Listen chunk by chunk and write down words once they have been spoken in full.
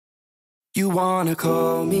You wanna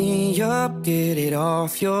call me up, get it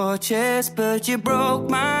off your chest, but you broke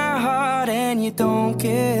my heart and you don't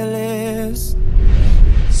care less.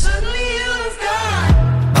 Suddenly you've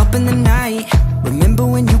got up in the night. Remember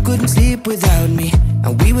when you couldn't sleep without me,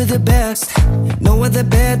 and we were the best. No other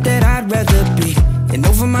bed that I'd rather be. And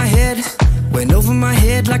over my head, went over my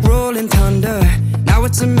head like rolling thunder. Now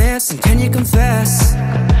it's a mess, and can you confess?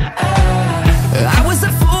 I was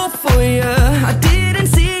a fool for you, I didn't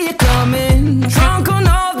see you coming. Drunk on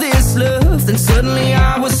all this love, then suddenly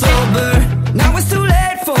I was sober. Now it's too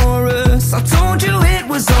late for us, I told you it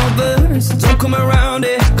was over. So don't come around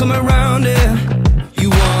it, come around it. You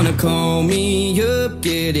wanna call me up,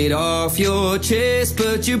 get it off your chest,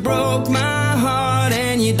 but you broke my heart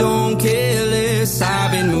and you don't care less.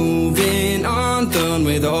 I've been moving on, done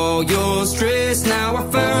with all your stress. Now I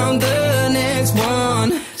found the next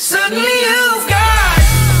one. Suddenly you've got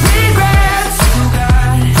regrets,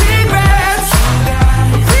 regrets,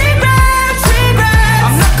 regrets, regrets.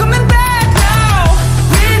 I'm not coming back now.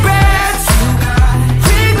 Regrets,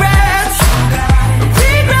 regrets,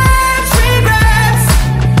 regrets, regrets.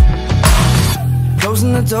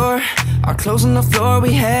 Closing the door, our clothes on the floor,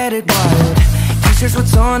 we had it wild. T-shirts were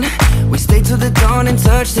torn, we stayed till the dawn and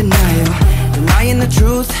touched denial. Denying the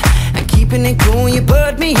truth and keeping it cool, you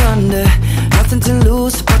put me under. Nothing to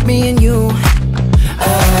lose but me and you.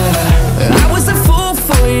 I was a fool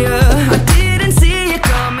for you, I didn't see you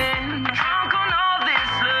coming. Drunk on all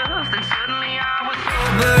this love, then suddenly I was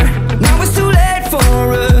sober. Now it's too late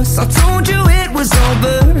for us, I told you it was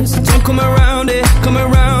over. So don't come around it, come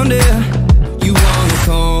around it. You wanna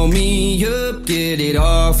call me up, get it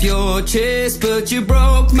off your chest, but you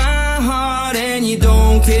broke my heart and you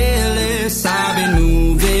don't care less. I've been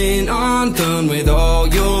moving on, done with all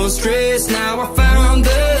your stress. Now I found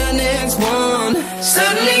the next one.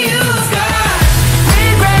 Suddenly you've got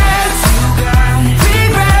regrets,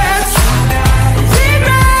 regrets,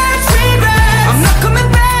 regrets, regrets. I'm not coming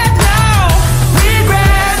back now.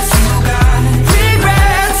 Regrets,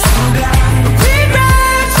 regrets,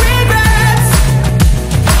 regrets, regrets.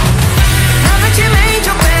 Now that you made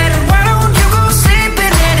your bed, why don't you go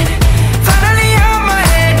sleeping in it? Finally out my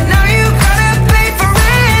head, now you gotta pay for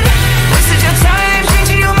it. Wasted your time,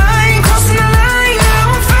 changing your mind, crossing the line. Now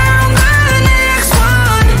I found the next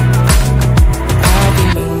one. I've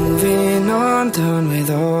been moving on, done with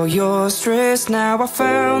all your stress. Now I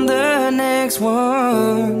found the next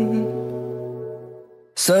one.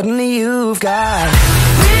 Suddenly you've got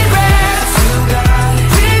regrets,